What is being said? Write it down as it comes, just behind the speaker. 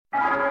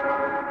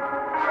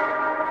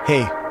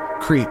Hey,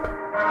 creep.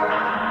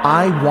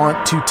 I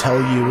want to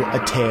tell you a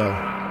tale,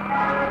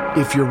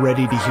 if you're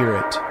ready to hear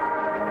it.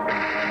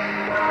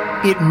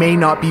 It may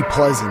not be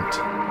pleasant.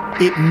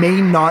 It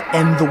may not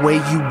end the way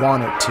you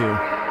want it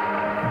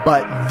to.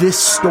 But this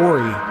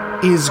story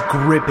is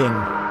gripping,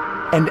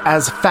 and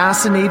as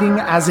fascinating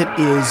as it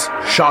is,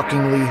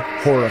 shockingly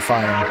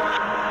horrifying.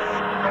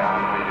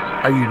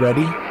 Are you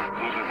ready?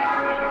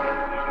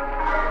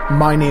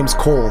 My name's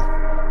Cole,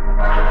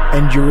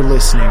 and you're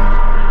listening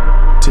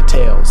to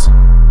Tales.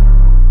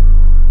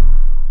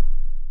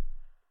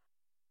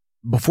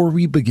 Before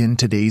we begin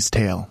today's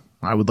tale,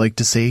 I would like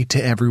to say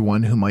to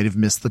everyone who might have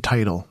missed the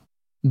title,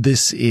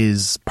 this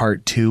is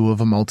part 2 of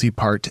a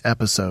multi-part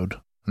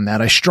episode, and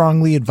that I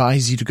strongly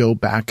advise you to go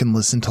back and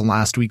listen to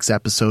last week's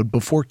episode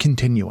before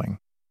continuing.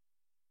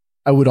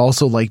 I would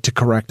also like to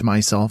correct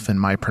myself in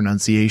my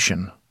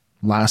pronunciation.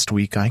 Last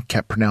week I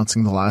kept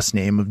pronouncing the last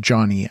name of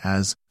Johnny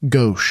as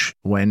Ghosh,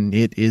 when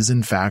it is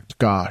in fact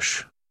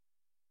Gosh.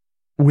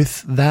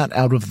 With that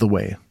out of the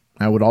way,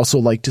 I would also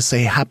like to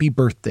say happy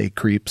birthday,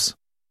 creeps.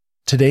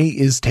 Today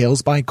is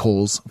Tales by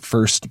Cole's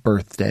first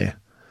birthday.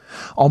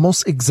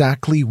 Almost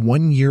exactly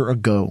 1 year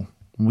ago,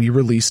 we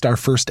released our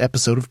first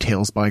episode of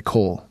Tales by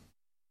Cole.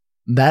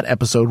 That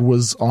episode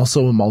was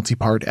also a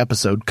multi-part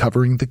episode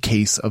covering the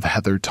case of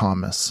Heather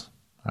Thomas.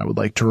 I would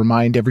like to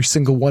remind every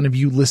single one of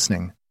you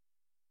listening,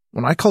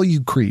 when I call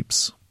you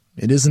creeps,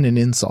 it isn't an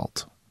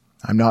insult.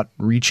 I'm not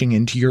reaching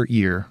into your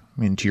ear,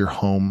 into your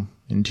home,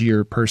 into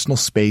your personal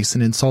space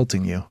and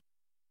insulting you.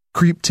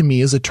 Creep to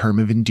me is a term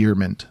of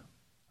endearment,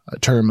 a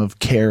term of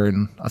care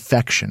and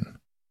affection.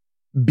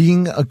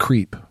 Being a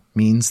creep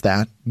means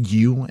that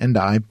you and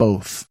I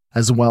both,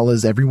 as well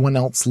as everyone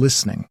else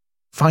listening,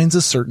 finds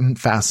a certain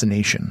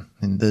fascination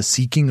in the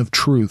seeking of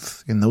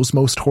truth in those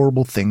most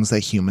horrible things that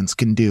humans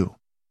can do.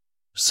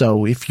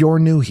 So if you're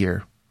new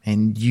here,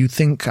 and you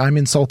think I'm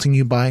insulting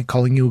you by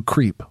calling you a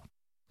creep,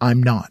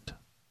 I'm not.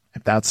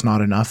 If that's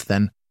not enough,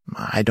 then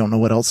I don't know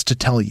what else to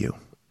tell you,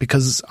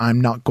 because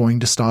I'm not going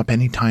to stop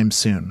anytime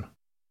soon.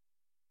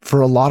 For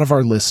a lot of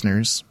our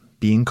listeners,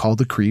 being called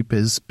a creep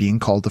is being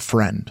called a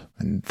friend,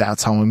 and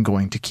that's how I'm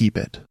going to keep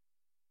it.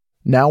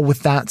 Now,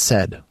 with that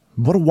said,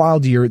 what a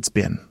wild year it's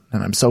been,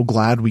 and I'm so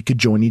glad we could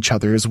join each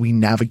other as we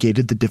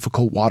navigated the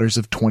difficult waters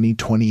of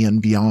 2020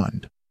 and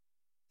beyond.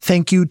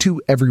 Thank you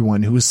to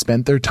everyone who has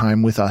spent their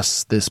time with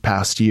us this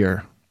past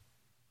year.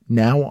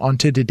 Now on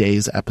to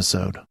today's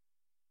episode.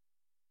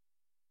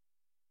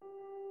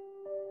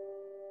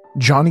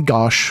 Johnny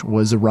Gosh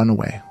was a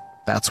runaway.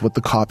 That's what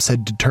the cops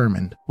had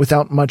determined,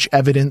 without much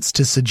evidence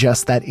to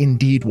suggest that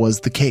indeed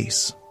was the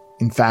case.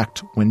 In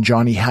fact, when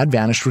Johnny had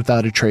vanished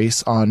without a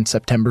trace on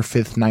September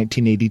 5th,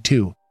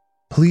 1982,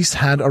 police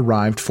had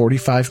arrived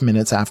 45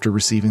 minutes after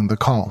receiving the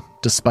call,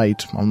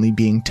 despite only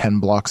being 10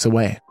 blocks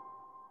away.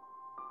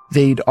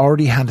 They'd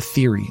already had a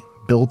theory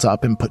built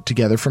up and put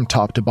together from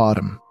top to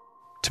bottom.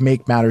 To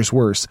make matters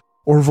worse,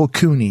 Orville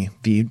Cooney,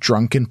 the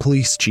drunken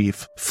police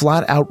chief,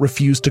 flat out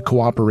refused to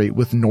cooperate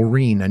with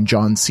Noreen and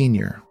John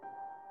Sr.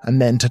 And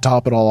then to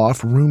top it all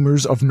off,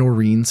 rumors of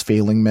Noreen's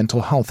failing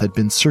mental health had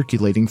been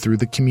circulating through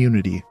the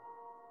community.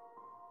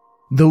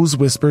 Those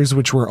whispers,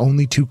 which were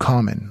only too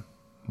common,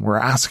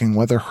 were asking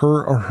whether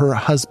her or her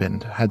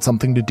husband had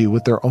something to do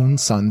with their own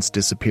son's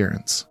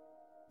disappearance.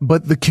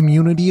 But the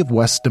community of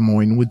West Des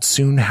Moines would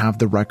soon have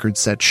the record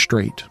set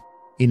straight,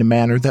 in a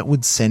manner that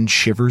would send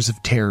shivers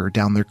of terror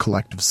down their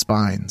collective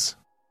spines.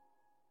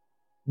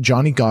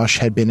 Johnny Gosh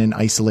had been an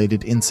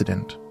isolated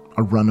incident,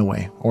 a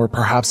runaway, or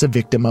perhaps a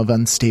victim of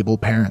unstable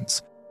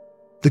parents.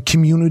 The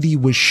community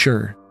was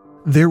sure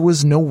there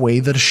was no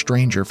way that a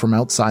stranger from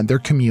outside their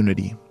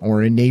community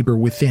or a neighbor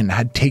within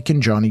had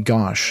taken Johnny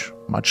Gosh,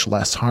 much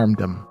less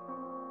harmed him.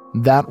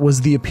 That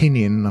was the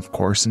opinion, of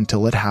course,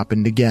 until it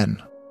happened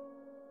again.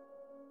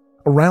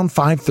 Around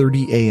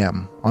 5:30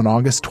 a.m. on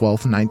August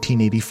 12,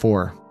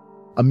 1984,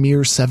 a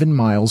mere 7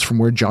 miles from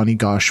where Johnny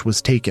Gosh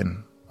was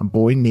taken, a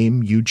boy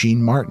named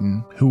Eugene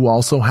Martin, who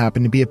also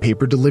happened to be a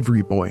paper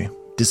delivery boy,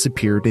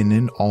 disappeared in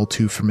an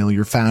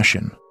all-too-familiar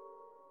fashion.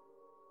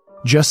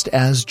 Just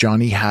as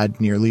Johnny had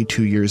nearly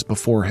 2 years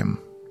before him,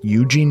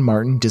 Eugene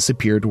Martin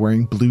disappeared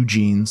wearing blue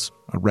jeans,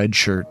 a red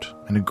shirt,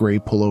 and a gray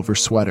pullover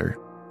sweater,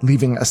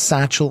 leaving a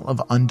satchel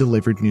of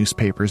undelivered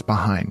newspapers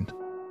behind.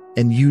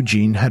 And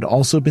Eugene had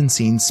also been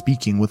seen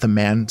speaking with a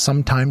man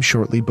sometime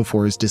shortly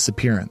before his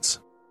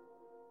disappearance.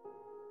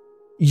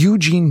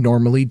 Eugene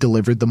normally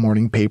delivered the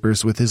morning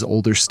papers with his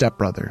older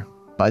stepbrother,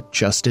 but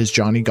just as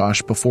Johnny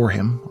Gosh before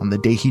him, on the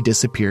day he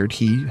disappeared,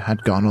 he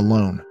had gone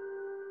alone.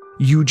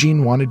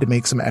 Eugene wanted to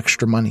make some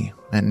extra money,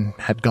 and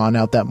had gone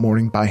out that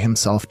morning by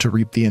himself to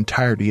reap the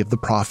entirety of the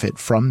profit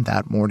from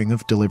that morning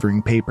of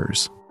delivering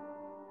papers.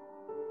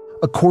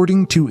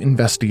 According to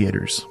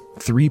investigators,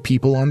 3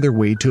 people on their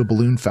way to a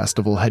balloon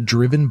festival had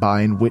driven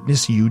by and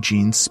witnessed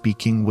Eugene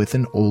speaking with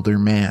an older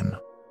man.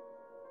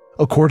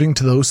 According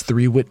to those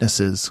 3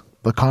 witnesses,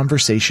 the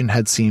conversation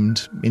had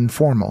seemed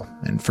informal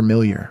and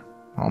familiar,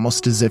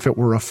 almost as if it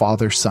were a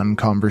father-son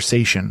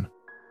conversation.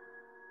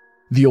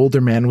 The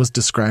older man was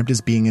described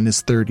as being in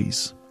his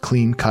 30s,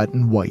 clean-cut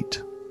and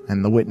white,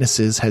 and the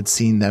witnesses had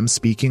seen them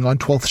speaking on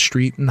 12th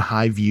Street and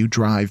Highview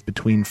Drive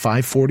between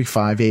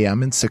 5:45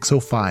 a.m. and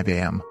 6:05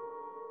 a.m.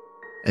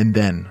 And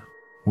then,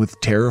 with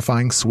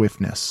terrifying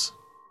swiftness,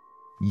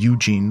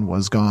 Eugene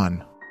was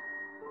gone.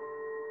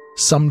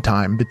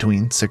 Sometime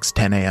between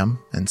 6:10 a.m.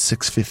 and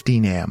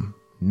 6:15 a.m.,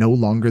 no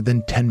longer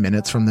than 10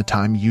 minutes from the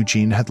time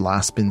Eugene had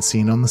last been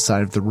seen on the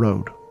side of the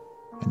road,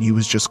 and he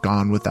was just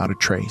gone without a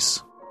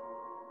trace.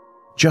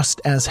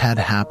 Just as had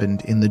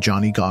happened in the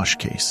Johnny Gosch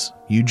case,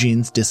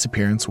 Eugene's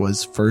disappearance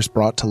was first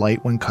brought to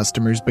light when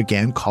customers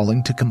began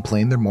calling to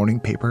complain their morning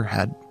paper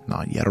had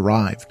not yet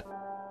arrived.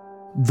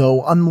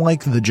 Though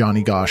unlike the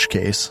Johnny Gosch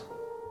case,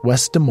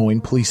 West Des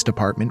Moines Police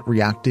Department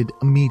reacted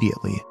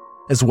immediately,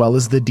 as well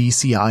as the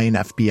DCI and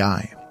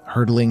FBI,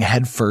 hurtling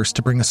headfirst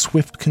to bring a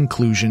swift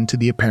conclusion to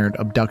the apparent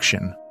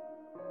abduction.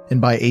 And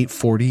by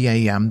 8:40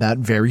 a.m. that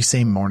very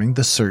same morning,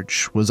 the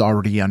search was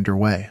already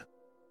underway.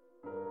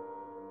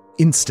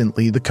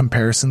 Instantly, the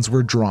comparisons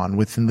were drawn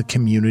within the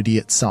community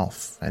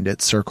itself and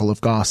its circle of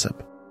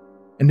gossip.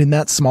 And in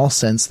that small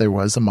sense, there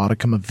was a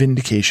modicum of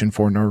vindication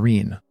for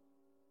Noreen.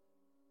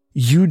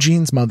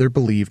 Eugene's mother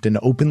believed and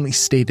openly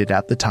stated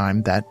at the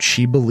time that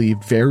she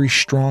believed very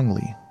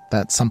strongly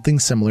that something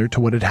similar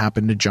to what had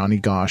happened to Johnny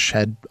Gosch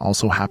had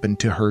also happened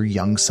to her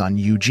young son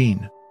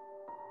Eugene.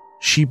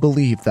 She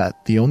believed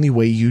that the only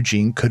way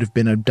Eugene could have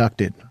been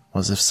abducted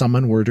was if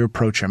someone were to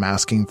approach him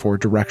asking for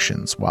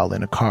directions while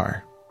in a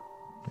car.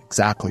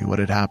 Exactly what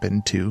had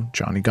happened to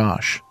Johnny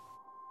Gosch.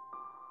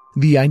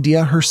 The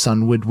idea her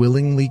son would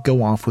willingly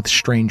go off with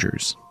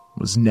strangers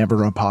was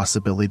never a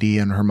possibility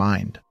in her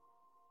mind,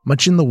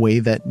 much in the way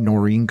that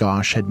Noreen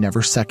Gosch had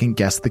never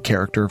second-guessed the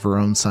character of her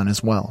own son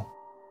as well.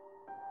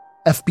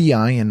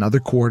 FBI and other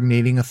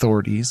coordinating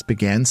authorities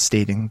began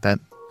stating that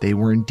they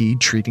were indeed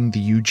treating the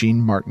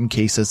Eugene Martin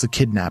case as a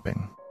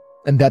kidnapping,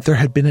 and that there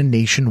had been a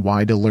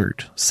nationwide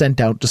alert sent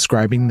out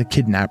describing the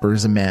kidnapper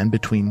as a man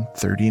between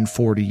 30 and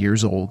 40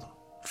 years old,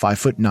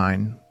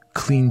 5'9",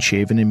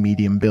 clean-shaven and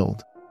medium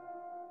build.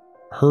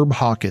 Herb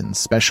Hawkins,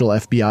 special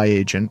FBI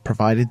agent,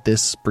 provided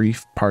this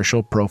brief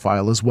partial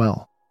profile as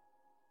well.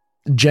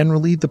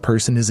 Generally, the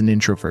person is an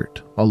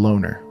introvert, a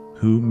loner,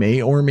 who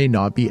may or may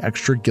not be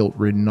extra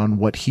guilt-ridden on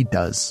what he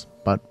does,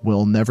 but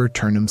will never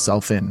turn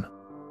himself in.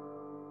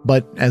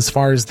 But as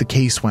far as the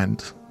case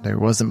went, there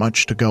wasn't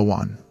much to go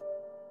on.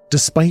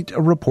 Despite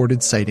a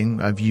reported sighting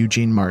of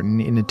Eugene Martin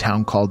in a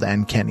town called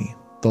Ankeny,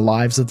 the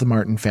lives of the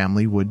Martin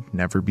family would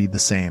never be the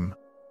same.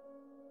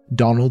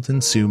 Donald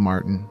and Sue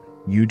Martin,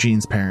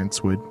 Eugene's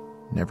parents, would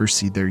never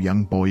see their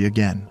young boy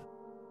again.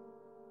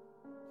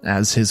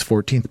 As his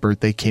 14th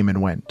birthday came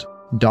and went,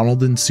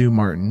 Donald and Sue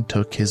Martin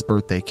took his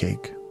birthday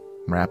cake,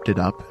 wrapped it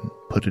up, and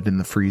put it in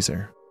the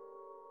freezer.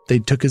 They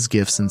took his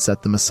gifts and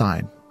set them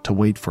aside to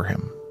wait for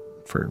him,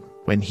 for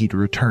when he'd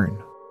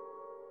return.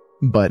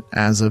 But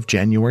as of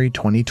January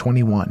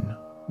 2021,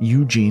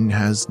 Eugene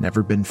has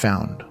never been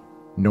found,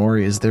 nor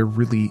is there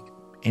really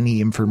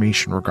any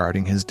information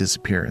regarding his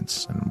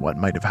disappearance and what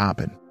might have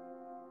happened.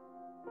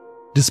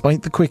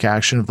 Despite the quick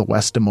action of the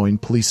West Des Moines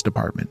Police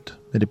Department,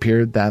 it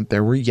appeared that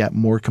there were yet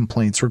more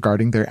complaints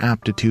regarding their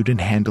aptitude in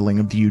handling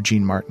of the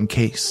Eugene Martin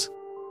case.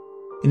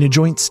 In a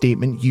joint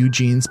statement,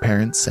 Eugene's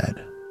parents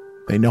said,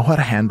 "They know how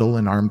to handle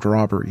an armed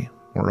robbery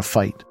or a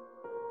fight,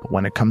 but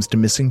when it comes to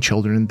missing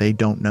children, they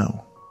don't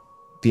know.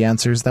 The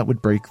answers that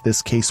would break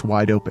this case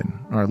wide open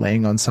are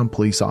laying on some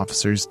police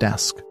officer's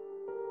desk.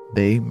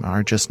 They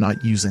are just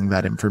not using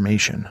that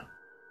information."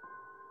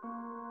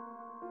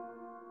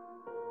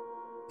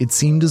 It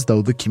seemed as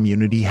though the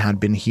community had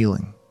been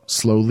healing,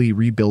 slowly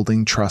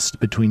rebuilding trust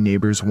between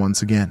neighbors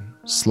once again,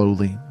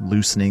 slowly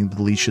loosening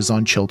the leashes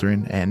on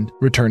children and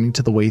returning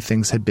to the way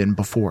things had been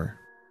before.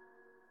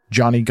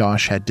 Johnny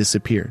Gosch had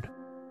disappeared.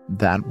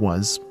 That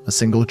was a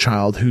single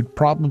child who'd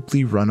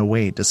probably run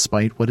away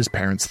despite what his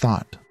parents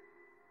thought.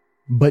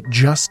 But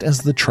just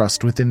as the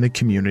trust within the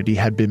community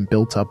had been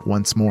built up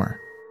once more,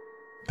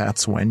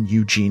 that's when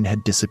Eugene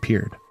had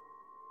disappeared.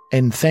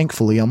 And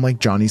thankfully, unlike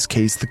Johnny's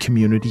case, the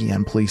community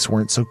and police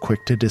weren't so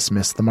quick to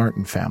dismiss the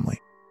Martin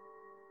family.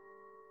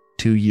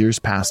 2 years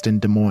passed in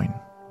Des Moines,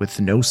 with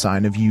no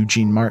sign of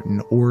Eugene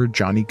Martin or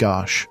Johnny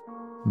Gosch,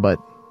 but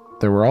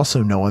there were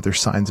also no other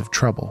signs of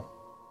trouble.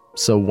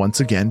 So once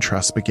again,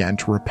 trust began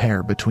to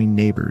repair between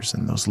neighbors,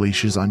 and those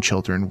leashes on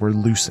children were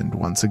loosened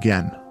once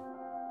again.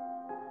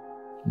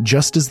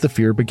 Just as the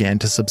fear began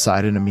to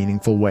subside in a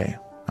meaningful way,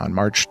 on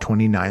March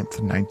 29th,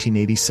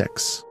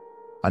 1986,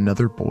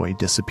 another boy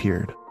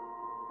disappeared.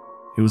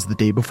 It was the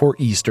day before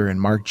Easter, and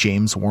Mark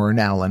James Warren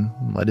Allen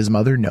let his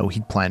mother know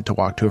he'd planned to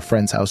walk to a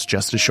friend's house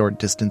just a short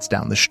distance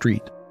down the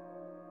street.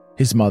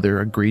 His mother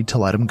agreed to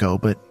let him go,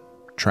 but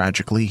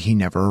tragically, he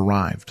never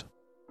arrived.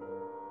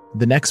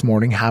 The next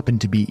morning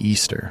happened to be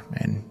Easter,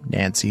 and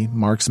Nancy,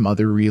 Mark's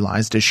mother,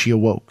 realized as she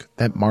awoke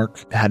that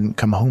Mark hadn't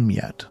come home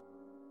yet.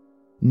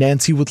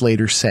 Nancy would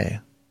later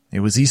say, "It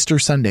was Easter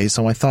Sunday,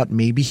 so I thought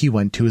maybe he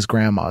went to his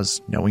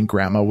grandma's, knowing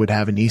Grandma would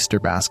have an Easter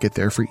basket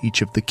there for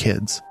each of the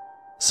kids.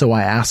 So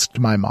I asked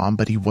my mom,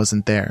 but he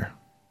wasn't there.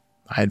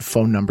 I had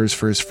phone numbers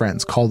for his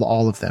friends, called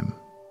all of them.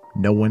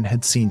 No one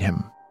had seen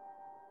him.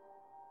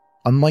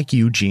 Unlike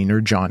Eugene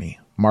or Johnny,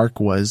 Mark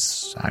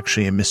was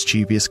actually a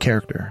mischievous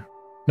character.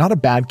 Not a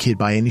bad kid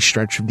by any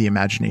stretch of the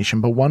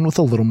imagination, but one with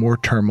a little more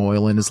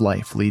turmoil in his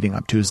life leading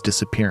up to his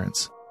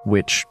disappearance.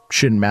 Which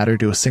shouldn't matter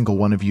to a single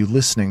one of you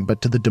listening,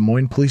 but to the Des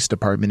Moines Police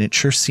Department it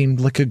sure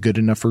seemed like a good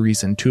enough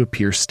reason to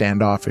appear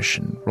standoffish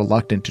and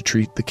reluctant to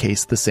treat the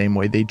case the same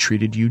way they'd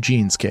treated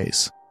Eugene's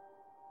case.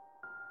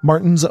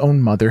 Martin's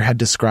own mother had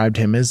described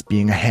him as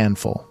being a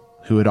handful,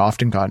 who had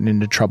often gotten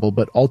into trouble,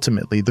 but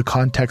ultimately the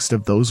context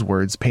of those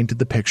words painted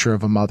the picture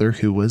of a mother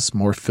who was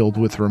more filled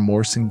with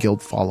remorse and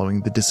guilt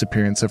following the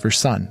disappearance of her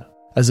son,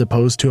 as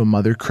opposed to a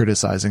mother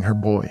criticizing her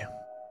boy.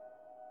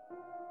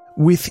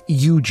 With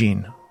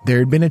Eugene, there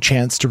had been a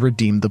chance to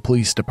redeem the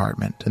police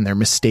department and their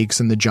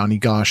mistakes in the Johnny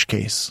Gosch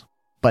case,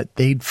 but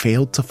they'd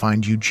failed to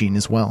find Eugene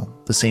as well,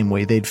 the same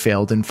way they'd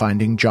failed in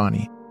finding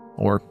Johnny,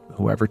 or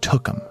whoever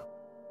took him.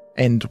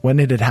 And when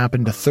it had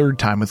happened a third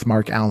time with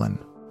Mark Allen,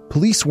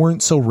 police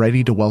weren't so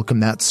ready to welcome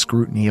that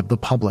scrutiny of the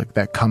public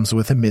that comes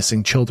with a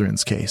missing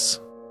children's case.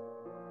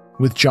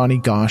 With Johnny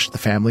Gosch, the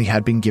family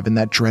had been given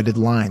that dreaded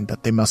line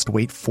that they must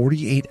wait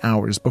 48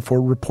 hours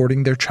before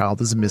reporting their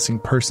child as a missing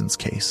persons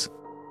case.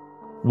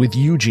 With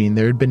Eugene,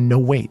 there had been no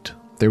wait.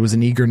 There was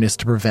an eagerness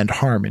to prevent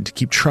harm and to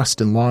keep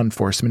trust in law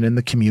enforcement and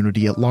the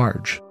community at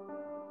large.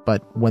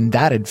 But when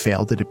that had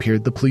failed, it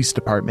appeared the police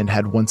department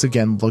had once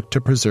again looked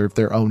to preserve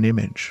their own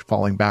image,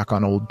 falling back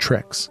on old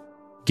tricks,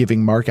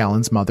 giving Mark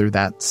Allen's mother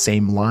that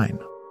same line,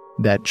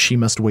 that she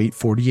must wait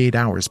 48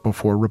 hours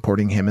before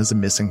reporting him as a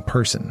missing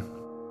person.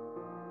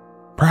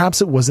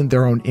 Perhaps it wasn't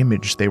their own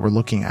image they were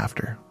looking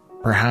after.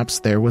 Perhaps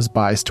there was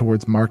bias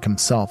towards Mark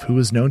himself, who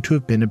was known to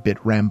have been a bit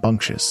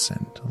rambunctious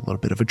and a little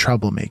bit of a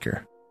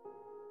troublemaker.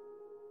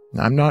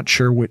 I'm not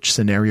sure which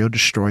scenario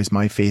destroys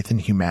my faith in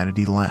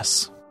humanity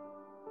less.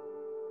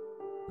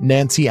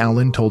 Nancy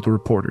Allen told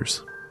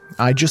reporters,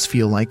 "I just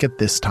feel like at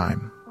this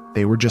time,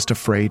 they were just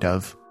afraid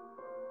of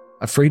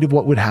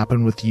what would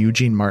happen with the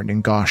Eugene Martin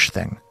and Gosch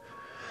thing.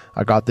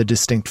 I got the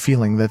distinct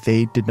feeling that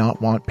they did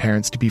not want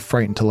parents to be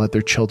frightened to let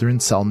their children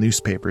sell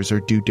newspapers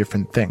or do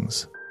different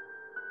things."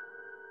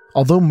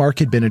 Although Mark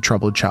had been a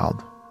troubled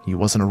child, he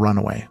wasn't a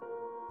runaway.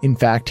 In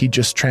fact, he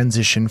just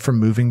transitioned from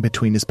moving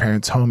between his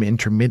parents' home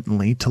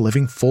intermittently to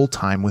living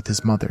full-time with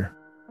his mother.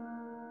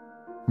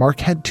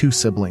 Mark had 2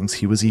 siblings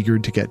he was eager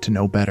to get to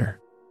know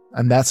better,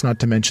 and that's not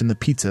to mention the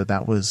pizza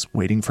that was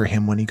waiting for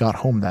him when he got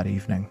home that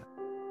evening.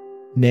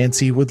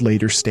 Nancy would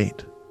later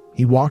state,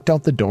 "He walked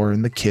out the door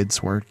and the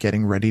kids were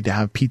getting ready to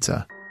have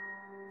pizza,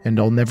 and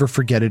I'll never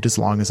forget it as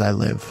long as I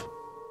live.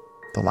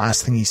 The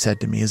last thing he said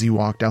to me as he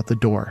walked out the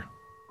door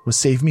was,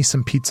 'Save me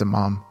some pizza,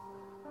 Mom.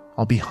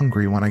 I'll be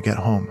hungry when I get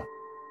home.'"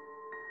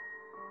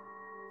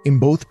 In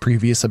both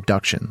previous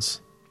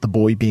abductions, the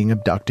boy being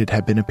abducted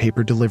had been a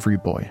paper delivery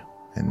boy,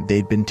 and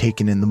they'd been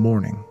taken in the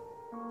morning.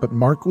 But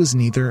Mark was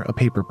neither a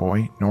paper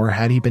boy, nor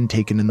had he been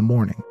taken in the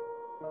morning.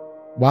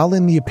 While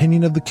in the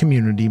opinion of the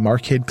community,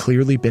 Mark had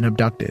clearly been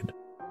abducted,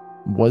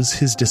 was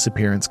his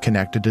disappearance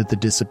connected to the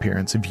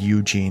disappearance of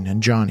Eugene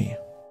and Johnny?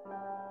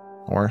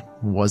 Or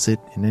was it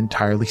an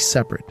entirely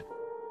separate,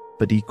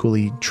 but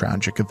equally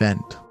tragic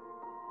event?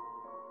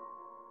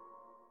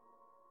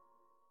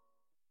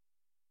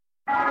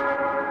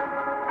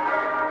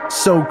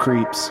 So,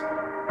 creeps,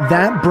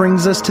 that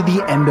brings us to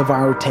the end of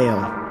our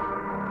tale.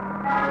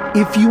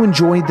 If you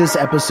enjoyed this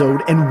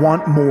episode and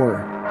want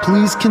more,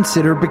 please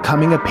consider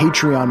becoming a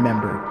Patreon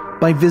member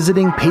by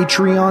visiting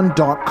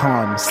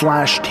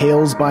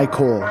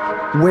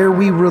patreon.com/talesbycole, where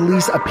we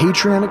release a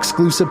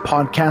Patreon-exclusive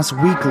podcast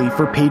weekly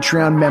for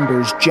Patreon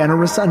members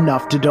generous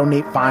enough to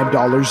donate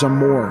 $5 or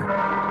more.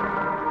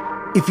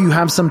 If you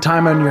have some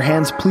time on your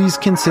hands, please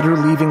consider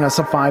leaving us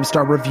a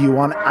 5-star review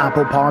on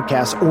Apple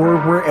Podcasts or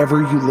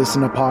wherever you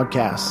listen to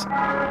podcasts.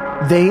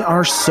 They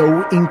are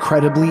so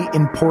incredibly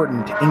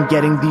important in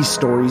getting these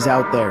stories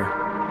out there.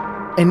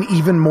 And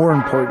even more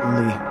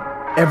importantly,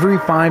 every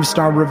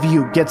 5-star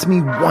review gets me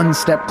one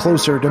step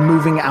closer to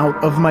moving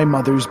out of my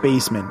mother's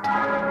basement.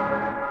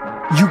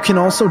 You can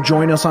also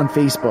join us on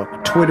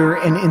Facebook, Twitter,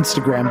 and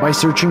Instagram by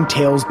searching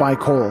Tales by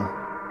Cole.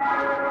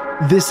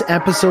 This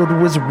episode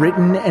was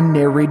written and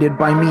narrated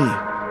by me,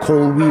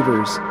 Cole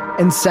Weavers,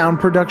 and sound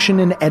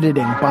production and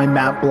editing by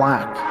Matt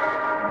Black.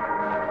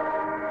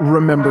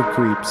 Remember,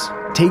 creeps,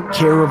 take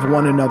care of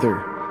one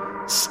another,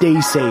 stay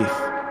safe,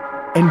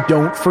 and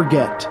don't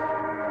forget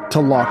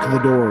to lock the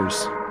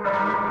doors.